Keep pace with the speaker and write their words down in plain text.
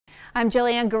I'm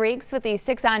Jillian Garrix with the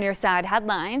 6 on Your Side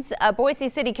headlines. A Boise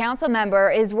City Council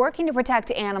member is working to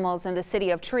protect animals in the city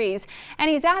of trees, and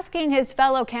he's asking his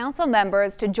fellow council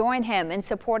members to join him in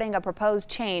supporting a proposed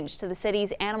change to the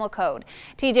city's animal code.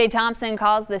 TJ Thompson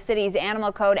calls the city's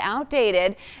animal code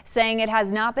outdated, saying it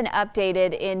has not been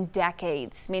updated in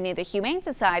decades, meaning the Humane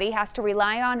Society has to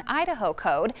rely on Idaho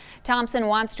code. Thompson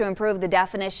wants to improve the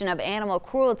definition of animal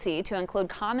cruelty to include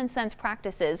common sense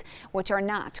practices, which are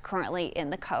not currently in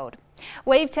the code.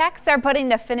 Wave Techs are putting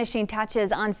the finishing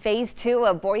touches on Phase 2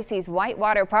 of Boise's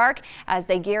Whitewater Park as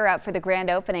they gear up for the grand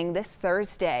opening this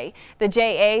Thursday. The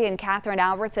J.A. and Catherine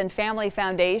Albertson Family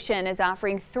Foundation is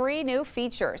offering 3 new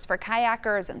features for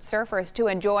kayakers and surfers to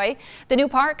enjoy. The new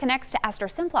park connects to Esther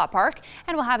Simplot Park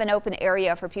and will have an open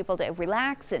area for people to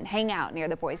relax and hang out near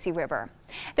the Boise River.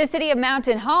 The city of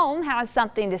Mountain Home has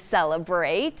something to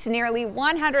celebrate. Nearly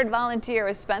 100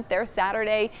 volunteers spent their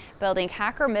Saturday building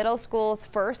Hacker Middle School's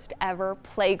first ever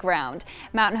playground.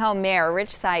 Mountain Home Mayor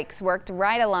Rich Sykes worked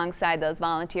right alongside those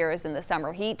volunteers in the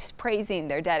summer heat, praising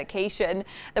their dedication.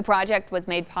 The project was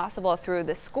made possible through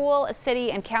the school,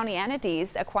 city, and county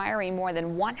entities acquiring more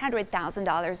than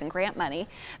 $100,000 in grant money.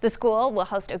 The school will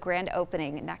host a grand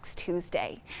opening next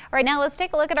Tuesday. All right, now let's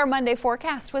take a look at our Monday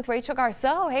forecast with Rachel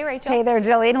Garceau. Hey, Rachel. Hey there,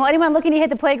 Jillian. Well, anyone looking to hit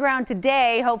the playground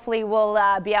today hopefully will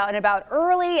be out and about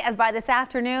early, as by this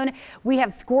afternoon we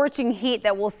have scorching heat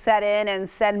that will set in and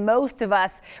send most of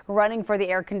us running for the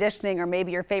air conditioning or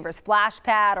maybe your favorite splash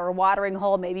pad or watering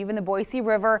hole, maybe even the Boise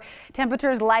River.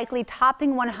 Temperatures likely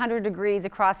topping 100 degrees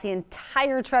across the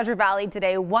entire Treasure Valley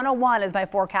today. 101 is my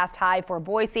forecast high for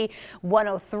Boise,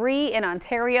 103 in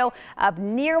Ontario, up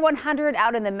near 100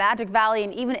 out in the Magic Valley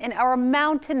and even in our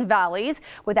mountain valleys.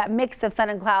 With that mix of sun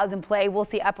and clouds in play, we'll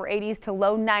see upper 80s to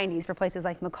low 90s for places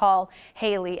like McCall,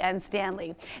 Haley, and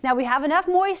Stanley. Now we have enough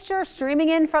moisture streaming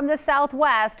in from the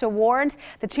southwest to warrant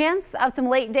the chance of some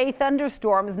late day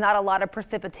thunderstorms. Not a lot of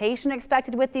precipitation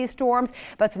expected with these storms,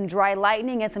 but some dry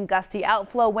lightning and some gusty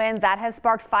outflow winds that has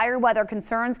sparked fire weather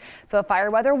concerns. So a fire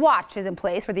weather watch is in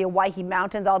place for the Owyhee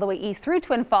Mountains all the way east through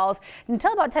Twin Falls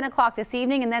until about 10 o'clock this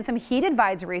evening, and then some heat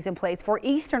advisories in place for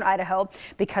eastern Idaho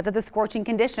because of the scorching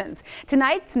conditions.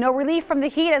 Tonight's no relief from the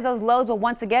heat as those lows will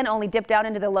once again only dip down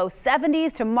into the low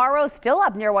 70s. Tomorrow still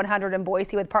up near 100 in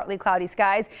Boise with partly cloudy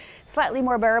skies. Slightly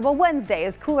more bearable Wednesday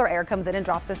as cooler air comes in and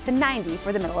drops us to 90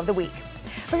 for the middle of the week.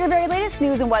 For your very latest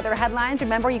news and weather headlines,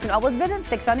 remember you can always visit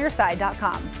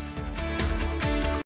 6onyourside.com.